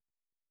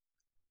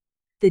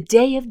The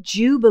Day of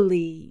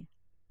Jubilee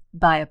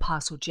by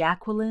Apostle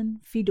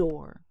Jacqueline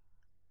Fedor.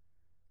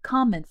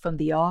 Comment from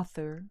the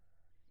author.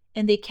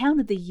 In the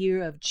account of the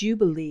year of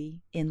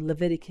Jubilee in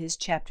Leviticus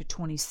chapter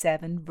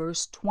 27,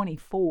 verse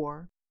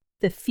 24,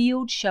 the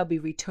field shall be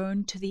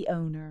returned to the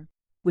owner,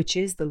 which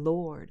is the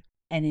Lord.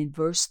 And in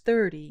verse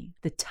 30,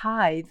 the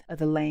tithe of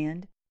the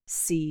land,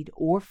 seed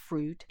or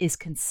fruit, is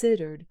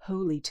considered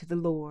holy to the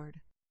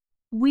Lord.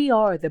 We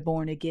are the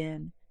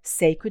born-again,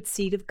 sacred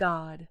seed of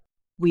God.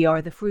 We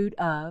are the fruit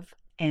of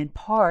and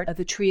part of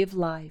the tree of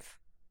life,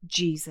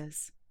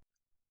 Jesus.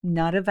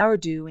 Not of our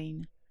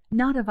doing,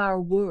 not of our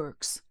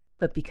works,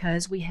 but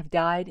because we have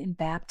died in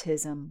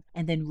baptism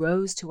and then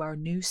rose to our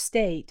new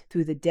state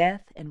through the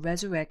death and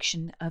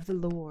resurrection of the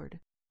Lord.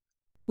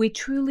 We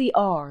truly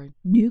are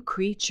new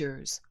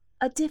creatures,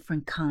 a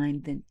different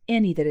kind than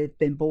any that have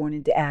been born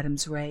into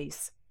Adam's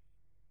race.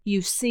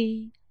 You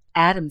see,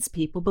 Adam's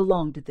people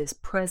belong to this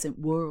present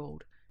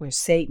world, where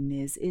Satan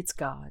is its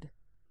god.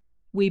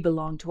 We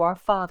belong to our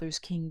Father's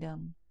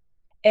kingdom.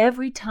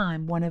 Every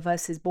time one of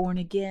us is born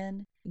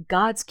again,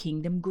 God's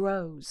kingdom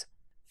grows,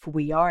 for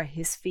we are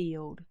His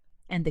field,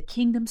 and the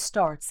kingdom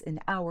starts in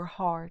our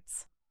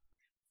hearts.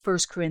 1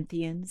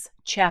 Corinthians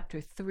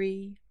chapter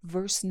 3,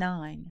 verse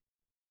 9.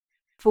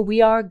 For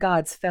we are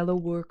God's fellow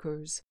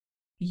workers.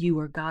 You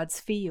are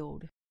God's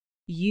field.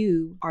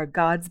 You are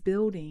God's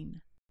building.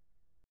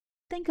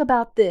 Think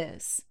about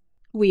this.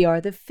 We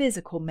are the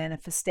physical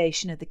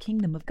manifestation of the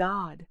kingdom of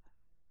God.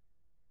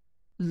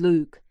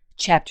 Luke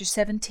chapter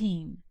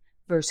 17,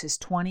 verses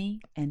 20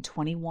 and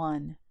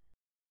 21.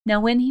 Now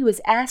when he was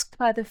asked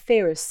by the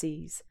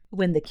Pharisees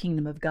when the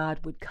kingdom of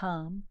God would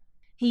come,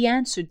 he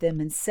answered them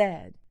and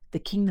said, The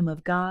kingdom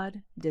of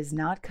God does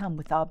not come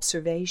with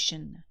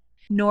observation,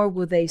 nor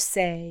will they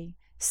say,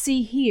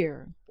 See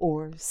here,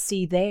 or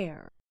see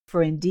there,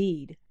 for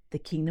indeed the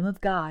kingdom of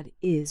God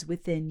is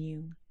within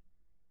you.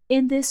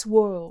 In this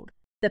world,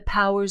 the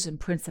powers and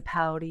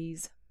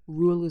principalities,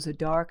 rulers of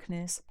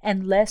darkness,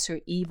 and lesser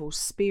evil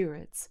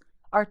spirits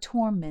are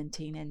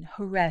tormenting and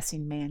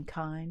harassing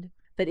mankind,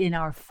 but in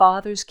our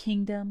Father's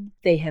kingdom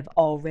they have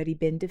already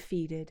been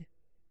defeated.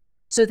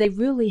 So they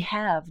really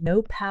have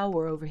no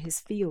power over His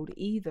field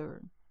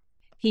either.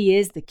 He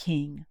is the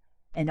King,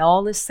 and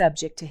all is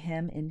subject to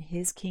Him in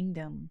His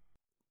kingdom.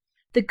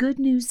 The good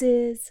news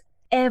is,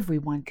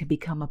 everyone can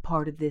become a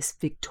part of this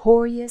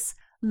victorious,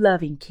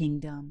 loving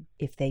kingdom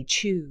if they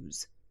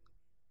choose.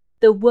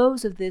 The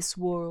woes of this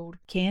world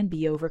can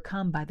be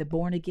overcome by the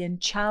born-again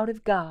child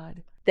of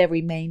God that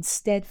remains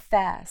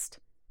steadfast,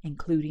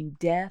 including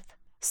death,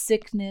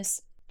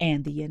 sickness,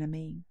 and the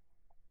enemy.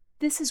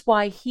 This is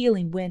why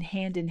healing went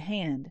hand in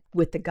hand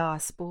with the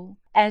gospel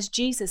as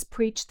Jesus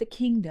preached the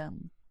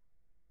kingdom.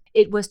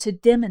 It was to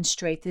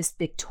demonstrate this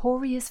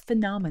victorious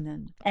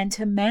phenomenon and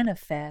to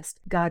manifest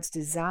God's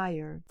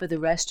desire for the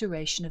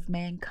restoration of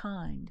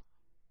mankind.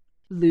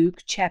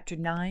 Luke chapter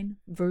 9,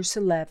 verse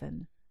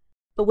 11.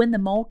 But when the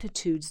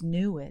multitudes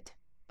knew it,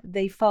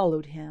 they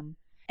followed him,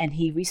 and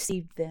he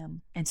received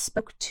them and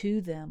spoke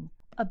to them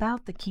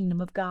about the kingdom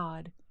of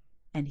God,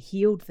 and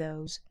healed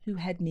those who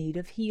had need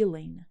of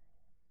healing.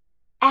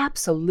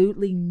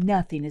 Absolutely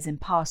nothing is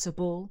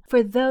impossible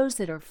for those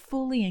that are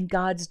fully in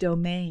God's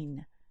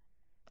domain.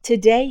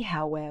 Today,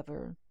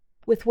 however,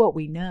 with what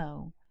we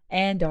know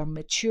and our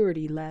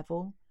maturity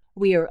level,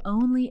 we are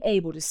only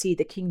able to see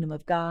the kingdom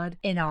of God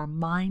in our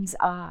mind's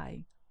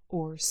eye,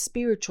 or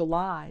spiritual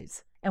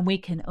eyes, and we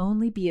can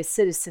only be a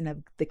citizen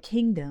of the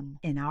kingdom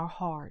in our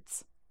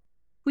hearts.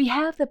 We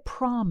have the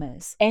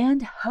promise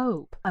and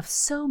hope of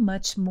so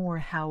much more,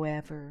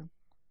 however.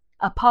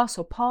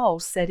 Apostle Paul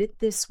said it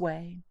this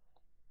way,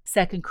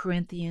 2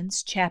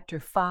 Corinthians chapter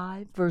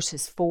 5,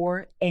 verses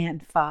 4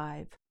 and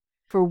 5.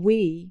 For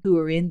we who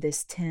are in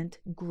this tent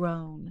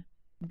groan,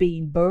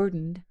 being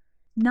burdened,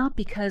 not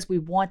because we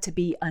want to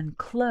be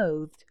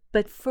unclothed,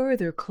 but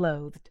further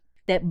clothed,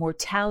 that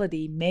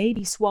mortality may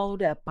be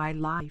swallowed up by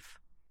life.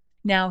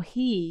 Now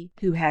He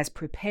who has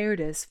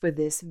prepared us for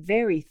this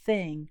very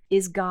thing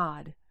is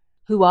God,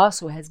 who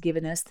also has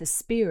given us the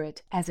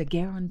Spirit as a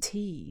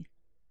guarantee.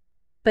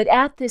 But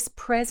at this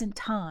present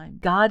time,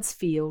 God's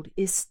field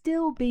is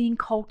still being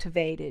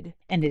cultivated,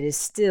 and it is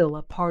still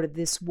a part of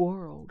this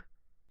world.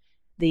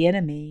 The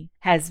enemy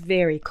has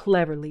very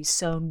cleverly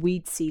sown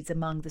weed seeds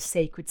among the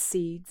sacred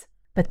seeds,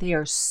 but they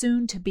are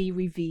soon to be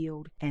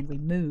revealed and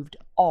removed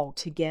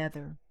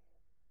altogether.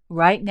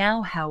 Right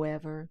now,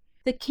 however,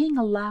 the King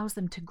allows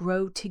them to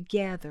grow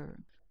together,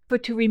 for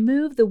to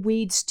remove the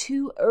weeds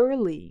too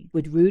early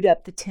would root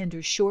up the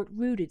tender,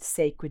 short-rooted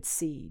sacred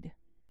seed.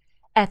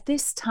 At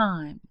this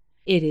time,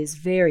 it is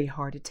very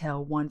hard to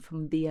tell one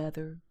from the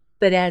other,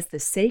 but as the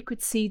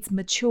sacred seeds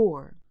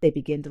mature, they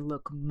begin to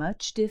look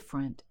much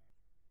different.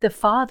 The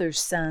Father's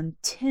Son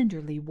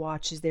tenderly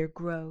watches their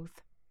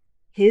growth.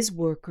 His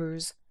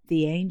workers,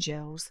 the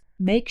angels,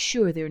 make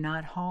sure they're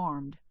not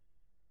harmed.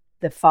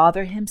 The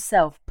Father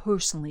Himself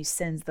personally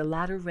sends the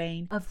latter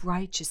rain of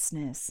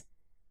righteousness.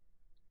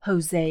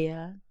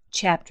 Hosea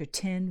chapter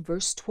 10,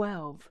 verse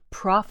 12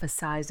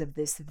 prophesies of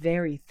this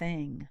very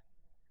thing.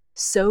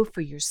 Sow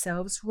for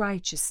yourselves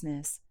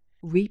righteousness,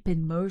 reap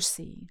in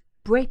mercy,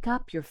 break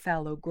up your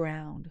fallow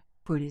ground,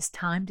 for it is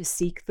time to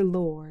seek the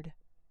Lord,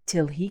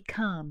 till he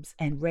comes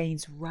and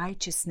rains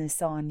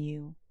righteousness on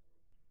you.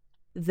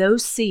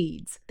 Those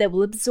seeds that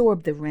will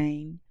absorb the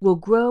rain will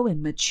grow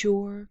and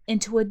mature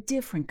into a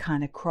different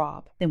kind of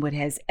crop than what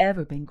has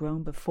ever been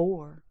grown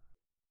before.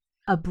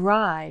 A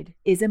bride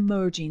is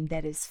emerging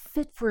that is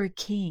fit for a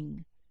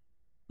king.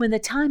 When the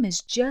time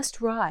is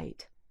just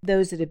right,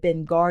 those that have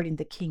been guarding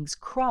the king's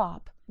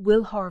crop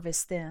will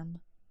harvest them.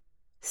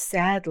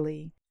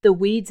 Sadly, the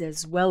weeds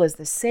as well as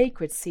the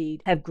sacred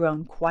seed have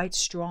grown quite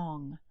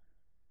strong.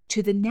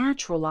 To the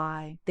natural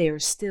eye, they are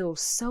still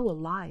so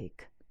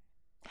alike.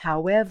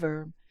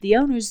 However, the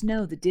owners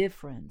know the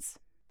difference.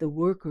 The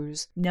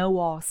workers know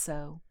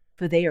also,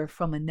 for they are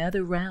from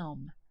another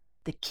realm,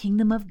 the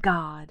kingdom of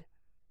God.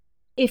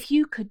 If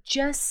you could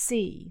just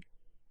see,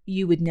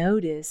 you would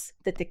notice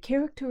that the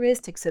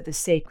characteristics of the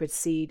sacred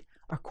seed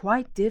are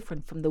quite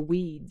different from the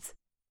weeds.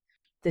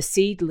 The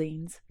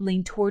seedlings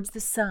lean towards the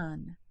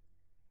sun.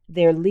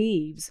 Their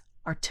leaves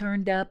are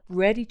turned up,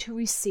 ready to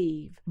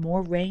receive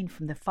more rain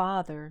from the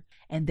Father,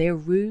 and their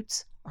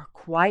roots are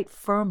quite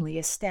firmly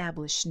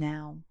established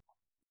now,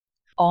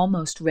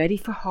 almost ready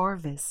for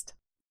harvest.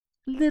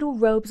 Little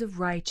robes of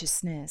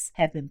righteousness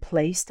have been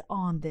placed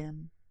on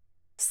them.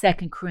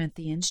 2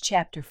 Corinthians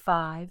chapter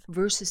 5,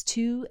 verses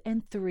 2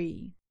 and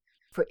 3.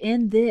 For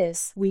in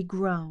this we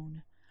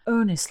groan,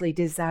 earnestly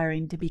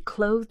desiring to be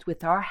clothed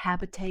with our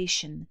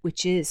habitation,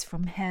 which is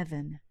from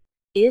heaven,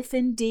 if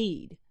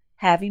indeed,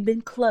 having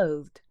been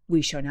clothed,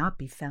 we shall not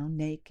be found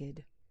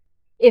naked.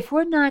 If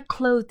we're not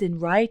clothed in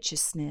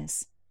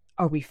righteousness,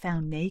 are we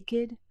found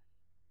naked?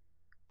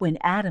 When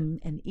Adam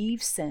and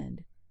Eve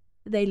sinned,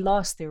 they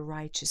lost their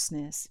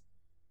righteousness,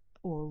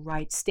 or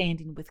right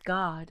standing with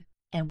God,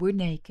 and were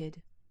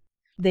naked.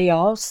 They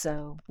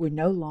also were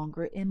no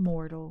longer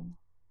immortal.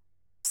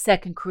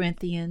 2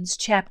 Corinthians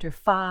chapter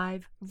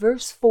 5,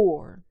 verse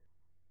 4.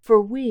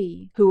 For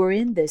we who are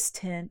in this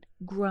tent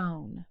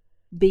groan,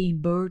 being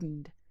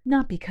burdened,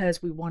 not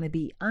because we want to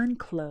be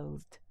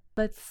unclothed,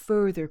 but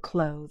further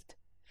clothed,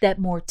 that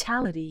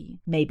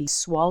mortality may be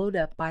swallowed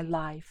up by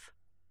life.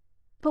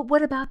 But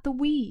what about the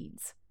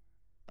weeds?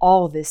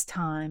 All this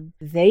time,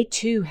 they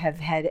too have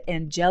had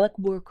angelic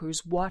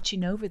workers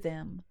watching over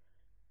them.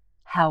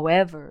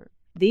 However,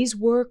 these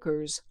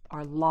workers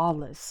are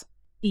lawless,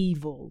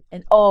 evil,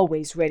 and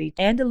always ready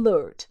and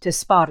alert to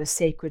spot a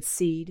sacred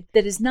seed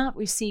that is not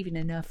receiving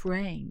enough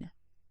rain.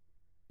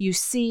 You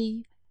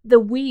see, the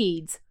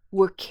weeds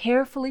were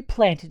carefully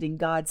planted in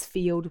God's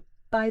field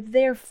by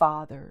their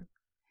Father.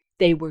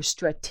 They were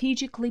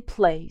strategically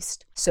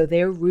placed so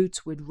their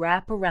roots would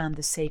wrap around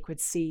the sacred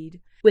seed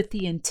with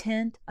the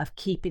intent of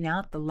keeping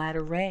out the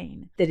latter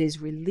rain that is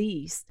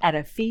released at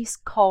a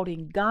feast called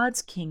in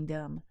God's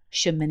kingdom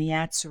Shemini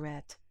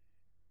Atzeret.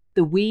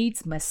 The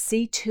weeds must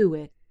see to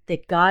it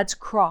that God's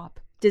crop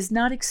does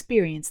not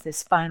experience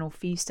this final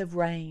feast of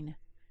rain.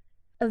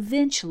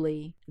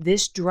 Eventually,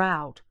 this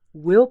drought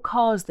will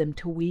cause them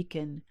to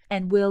weaken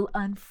and will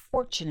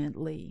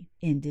unfortunately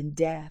end in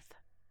death.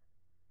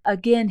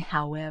 Again,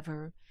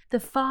 however, the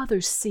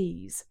Father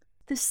sees,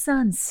 the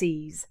Son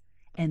sees,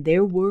 and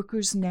their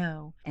workers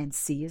know and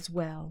see as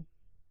well.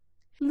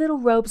 Little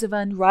robes of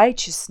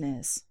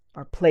unrighteousness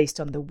are placed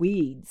on the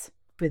weeds,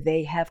 for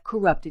they have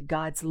corrupted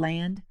God's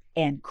land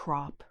and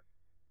crop.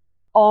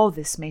 All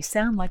this may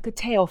sound like a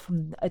tale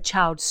from a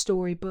child's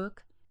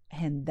storybook,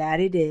 and that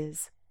it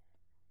is.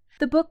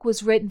 The book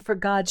was written for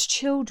God's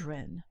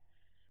children.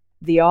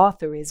 The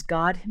author is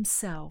God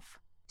himself,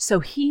 so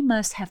he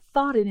must have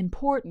thought it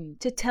important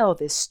to tell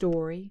this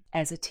story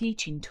as a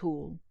teaching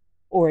tool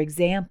or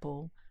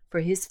example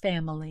for his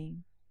family.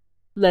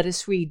 Let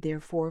us read,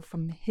 therefore,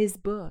 from his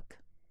book.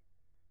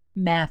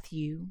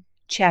 Matthew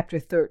chapter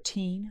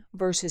 13,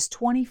 verses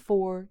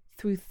 24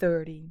 through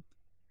 30.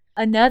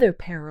 Another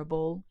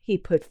parable he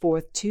put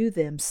forth to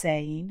them,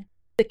 saying,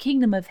 The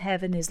kingdom of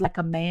heaven is like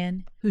a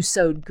man who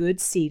sowed good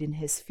seed in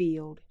his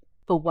field.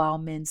 But while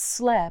men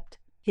slept,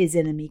 his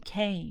enemy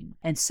came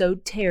and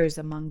sowed tares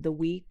among the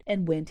wheat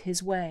and went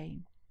his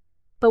way.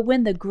 But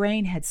when the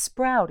grain had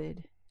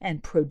sprouted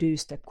and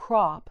produced a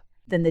crop,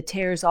 then the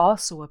tares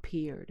also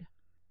appeared.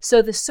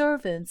 So the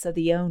servants of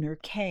the owner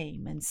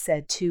came and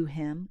said to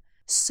him,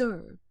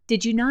 Sir,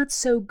 did you not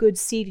sow good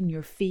seed in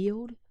your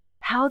field?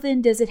 How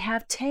then does it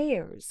have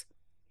tares?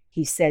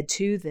 He said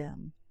to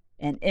them,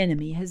 An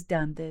enemy has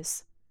done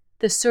this.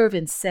 The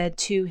servants said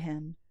to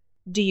him,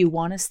 Do you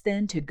want us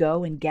then to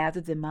go and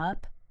gather them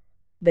up?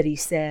 But he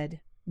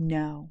said,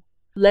 No,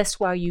 lest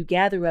while you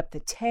gather up the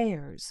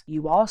tares,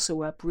 you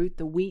also uproot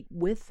the wheat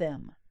with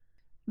them.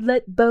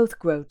 Let both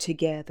grow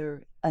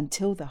together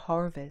until the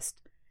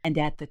harvest, and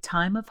at the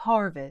time of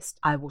harvest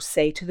I will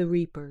say to the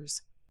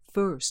reapers,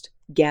 First,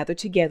 gather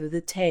together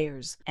the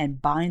tares,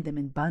 and bind them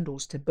in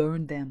bundles to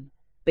burn them,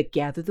 but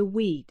gather the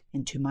wheat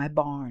into my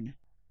barn.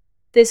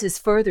 This is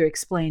further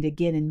explained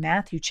again in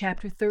Matthew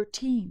chapter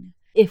 13,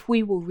 if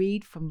we will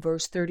read from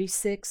verse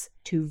 36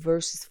 to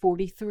verses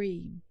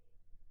 43.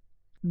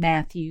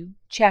 Matthew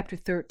chapter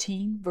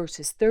 13,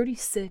 verses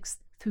 36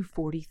 through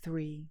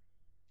 43.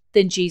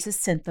 Then Jesus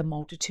sent the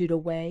multitude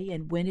away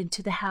and went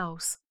into the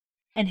house,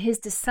 and his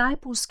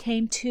disciples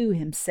came to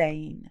him,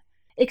 saying,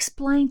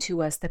 Explain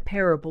to us the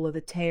parable of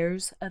the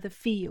tares of the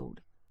field.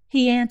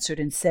 He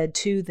answered and said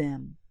to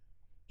them,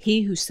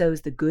 He who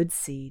sows the good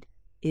seed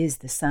is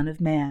the Son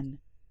of Man.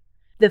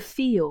 The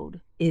field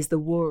is the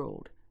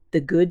world.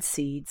 The good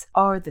seeds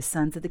are the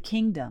sons of the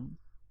kingdom,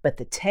 but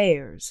the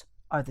tares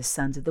are the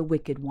sons of the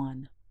wicked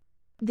one.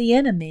 The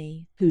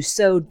enemy who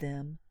sowed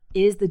them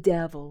is the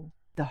devil.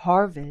 The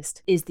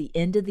harvest is the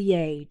end of the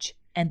age,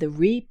 and the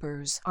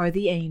reapers are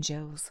the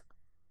angels.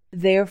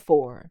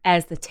 Therefore,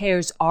 as the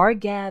tares are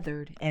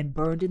gathered and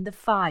burned in the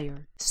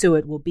fire, so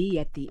it will be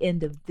at the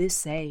end of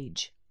this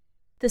age.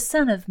 The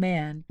Son of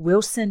Man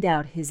will send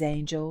out his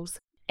angels,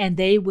 and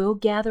they will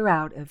gather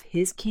out of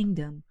his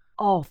kingdom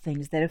all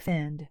things that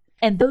offend,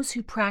 and those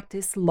who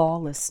practice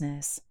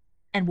lawlessness,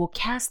 and will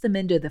cast them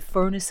into the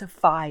furnace of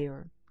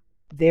fire.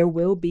 There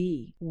will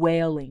be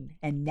wailing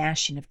and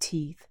gnashing of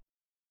teeth.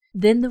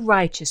 Then the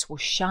righteous will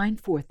shine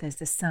forth as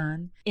the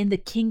sun in the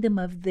kingdom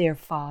of their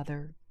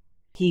Father.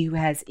 He who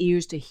has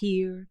ears to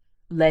hear,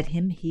 let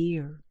him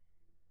hear.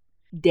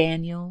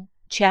 Daniel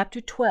chapter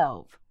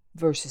 12,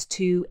 verses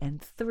 2 and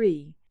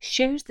 3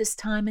 shares this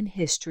time in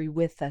history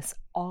with us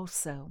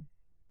also.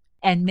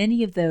 And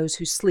many of those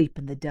who sleep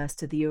in the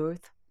dust of the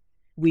earth,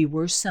 we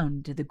were sown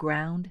into the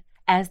ground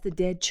as the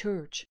dead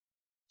church,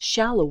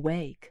 shall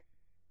awake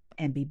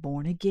and be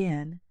born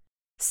again,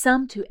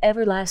 some to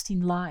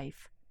everlasting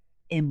life,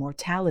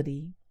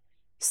 immortality,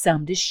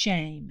 some to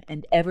shame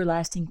and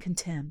everlasting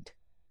contempt.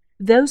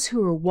 Those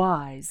who are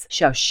wise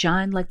shall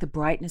shine like the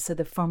brightness of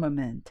the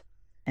firmament,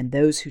 and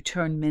those who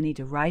turn many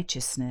to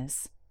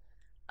righteousness,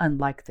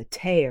 unlike the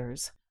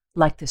tares,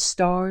 like the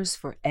stars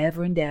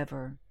forever and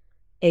ever.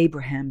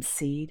 Abraham's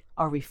seed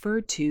are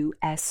referred to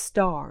as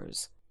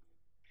stars.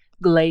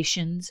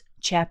 Galatians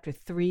chapter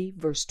 3,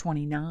 verse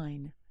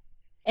 29.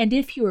 And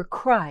if you are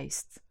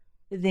Christ's,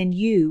 then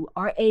you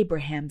are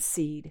Abraham's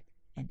seed,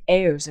 and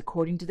heirs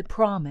according to the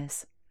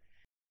promise.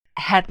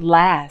 At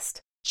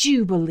last,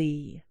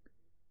 Jubilee!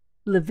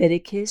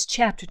 Leviticus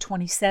chapter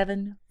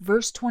 27,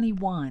 verse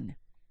 21.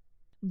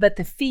 But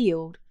the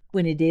field,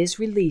 when it is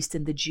released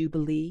in the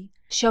Jubilee,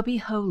 shall be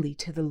holy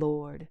to the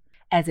Lord.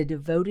 As a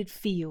devoted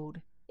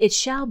field, it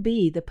shall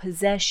be the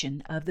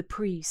possession of the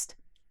priest.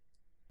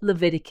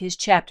 Leviticus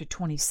chapter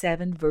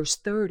 27, verse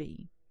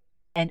 30.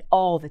 And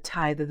all the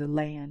tithe of the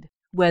land,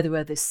 whether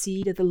of the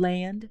seed of the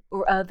land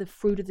or of the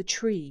fruit of the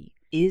tree,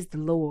 is the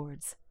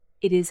Lord's.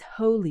 It is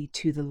holy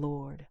to the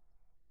Lord.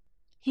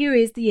 Here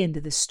is the end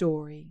of the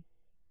story.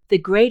 The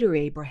greater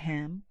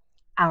Abraham,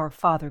 our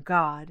Father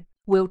God,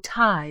 will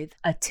tithe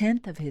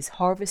 1/10 of his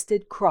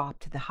harvested crop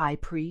to the high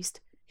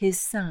priest, his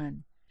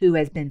son, who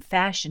has been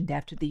fashioned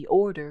after the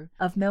order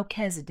of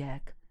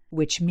Melchizedek,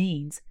 which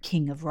means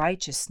King of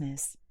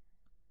Righteousness.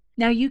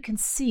 Now you can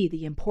see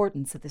the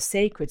importance of the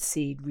sacred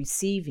seed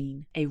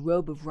receiving a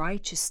robe of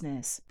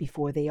righteousness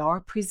before they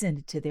are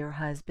presented to their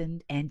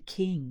husband and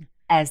king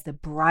as the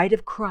bride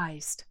of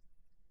Christ.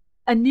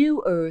 A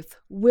new earth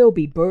will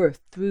be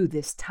birthed through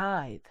this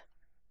tithe.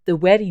 The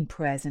wedding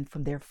present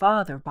from their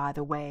father, by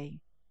the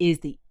way, is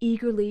the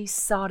eagerly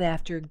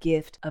sought-after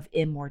gift of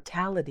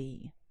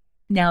immortality.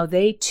 Now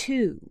they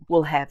too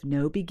will have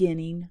no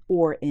beginning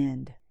or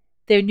end.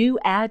 Their new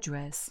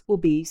address will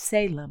be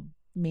Salem,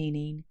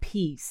 meaning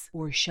peace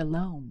or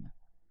shalom.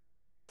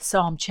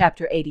 Psalm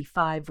chapter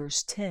 85,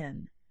 verse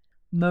 10,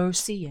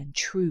 mercy and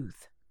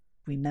truth.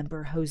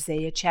 Remember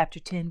Hosea chapter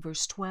 10,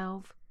 verse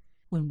 12?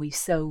 When we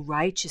sow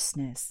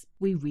righteousness,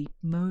 we reap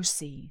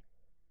mercy.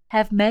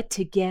 Have met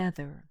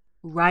together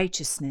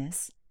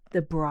righteousness,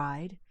 the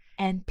bride,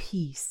 and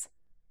peace,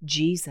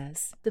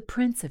 Jesus, the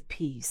Prince of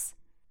Peace,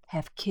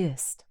 have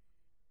kissed.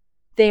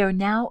 They are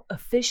now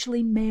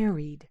officially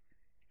married.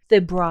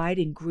 The bride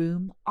and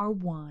groom are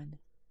one.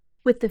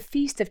 With the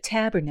Feast of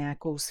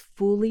Tabernacles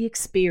fully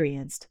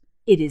experienced,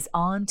 it is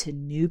on to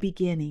new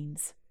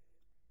beginnings.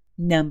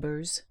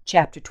 Numbers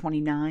chapter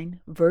 29,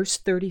 verse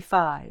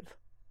 35.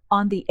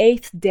 On the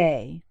 8th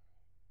day,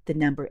 the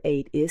number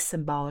 8 is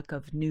symbolic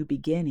of new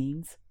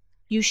beginnings,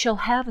 you shall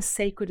have a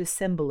sacred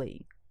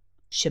assembly,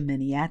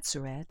 Shemini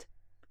Atzeret.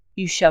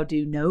 You shall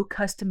do no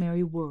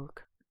customary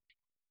work.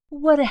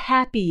 What a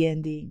happy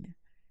ending!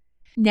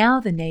 Now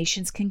the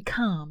nations can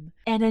come,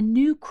 and a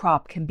new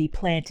crop can be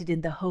planted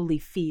in the holy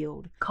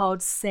field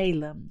called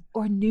Salem,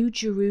 or New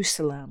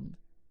Jerusalem,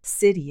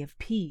 city of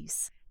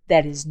peace,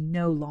 that is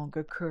no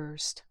longer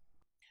cursed.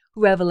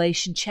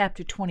 Revelation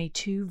chapter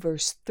 22,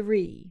 verse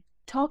 3,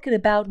 talking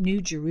about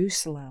New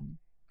Jerusalem.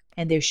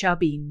 And there shall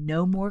be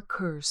no more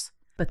curse,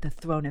 but the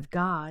throne of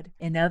God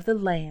and of the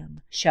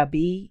Lamb shall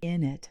be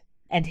in it,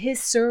 and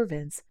his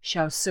servants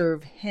shall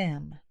serve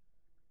him.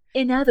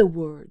 In other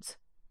words,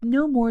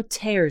 no more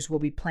tares will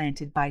be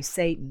planted by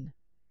Satan.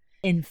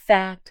 In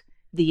fact,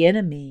 the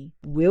enemy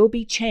will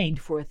be chained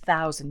for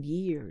 1,000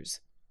 years.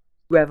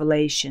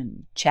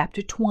 Revelation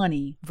chapter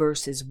 20,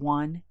 verses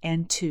 1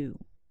 and 2.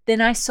 Then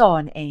I saw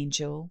an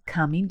angel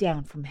coming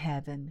down from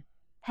heaven,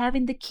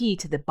 having the key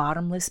to the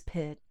bottomless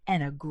pit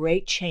and a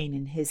great chain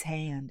in his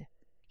hand.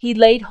 He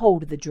laid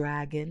hold of the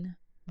dragon,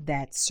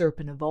 that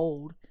serpent of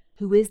old,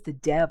 who is the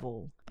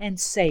devil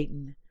and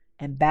Satan,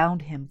 and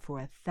bound him for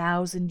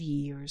 1,000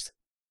 years.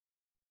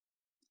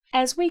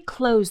 As we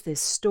close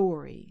this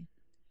story,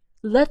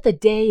 let the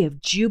day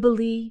of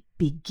Jubilee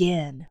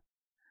begin.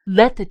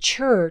 Let the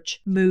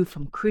church move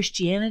from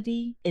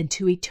Christianity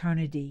into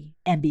eternity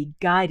and be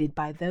guided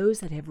by those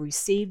that have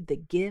received the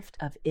gift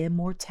of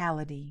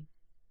immortality.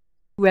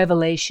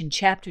 Revelation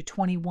chapter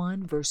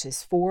 21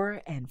 verses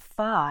 4 and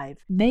 5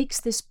 makes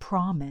this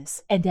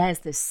promise, and as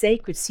the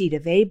sacred seed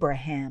of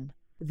Abraham,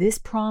 this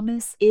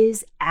promise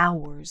is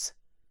ours.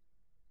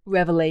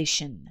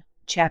 Revelation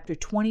chapter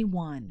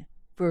 21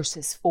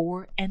 verses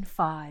 4 and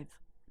 5.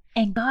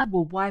 And God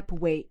will wipe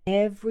away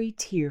every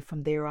tear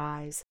from their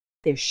eyes.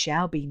 There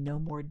shall be no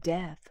more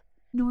death,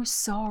 nor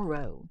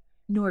sorrow,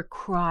 nor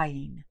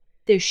crying.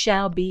 There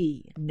shall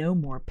be no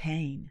more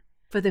pain,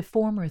 for the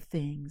former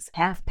things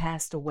have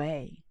passed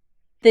away.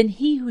 Then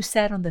he who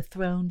sat on the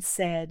throne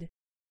said,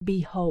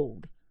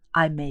 Behold,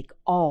 I make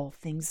all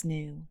things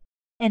new.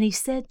 And he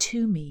said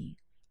to me,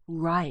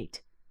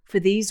 Write,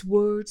 for these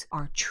words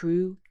are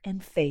true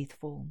and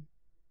faithful.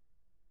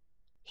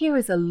 Here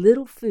is a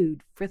little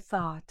food for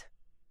thought.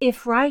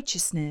 If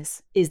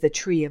righteousness is the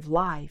tree of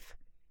life,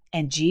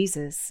 and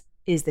Jesus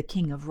is the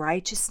King of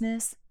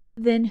righteousness,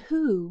 then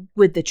who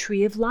would the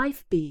tree of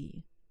life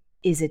be?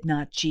 Is it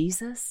not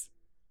Jesus?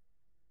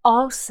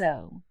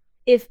 Also,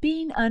 if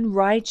being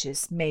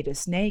unrighteous made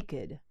us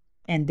naked,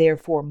 and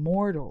therefore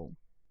mortal,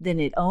 then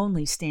it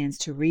only stands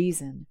to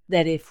reason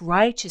that if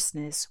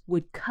righteousness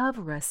would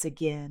cover us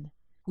again,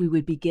 we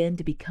would begin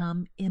to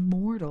become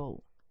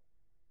immortal.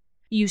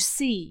 You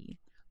see,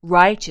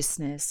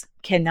 righteousness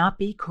cannot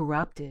be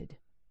corrupted,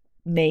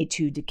 made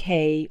to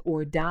decay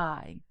or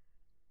die.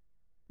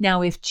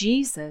 Now, if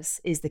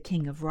Jesus is the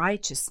King of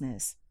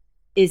righteousness,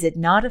 is it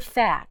not a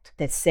fact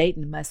that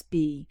Satan must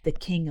be the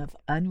king of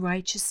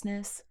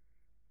unrighteousness?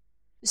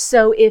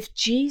 So if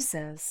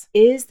Jesus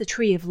is the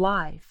tree of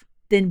life,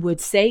 then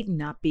would Satan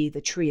not be the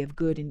tree of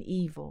good and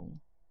evil?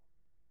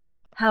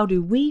 How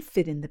do we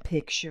fit in the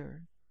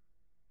picture?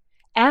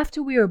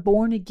 After we are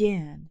born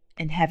again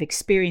and have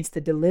experienced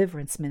the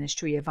deliverance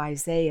ministry of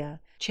Isaiah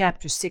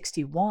chapter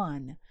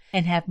 61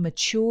 and have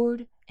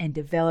matured and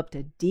developed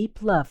a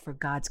deep love for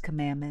God's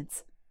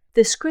commandments,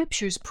 the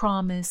scriptures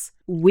promise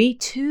we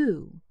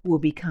too will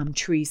become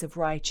trees of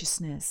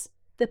righteousness,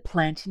 the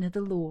planting of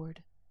the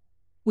Lord.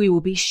 We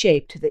will be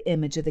shaped to the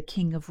image of the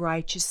King of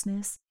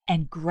righteousness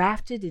and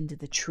grafted into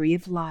the tree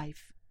of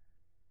life.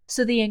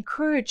 So the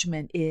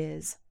encouragement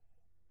is,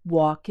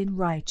 walk in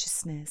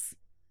righteousness,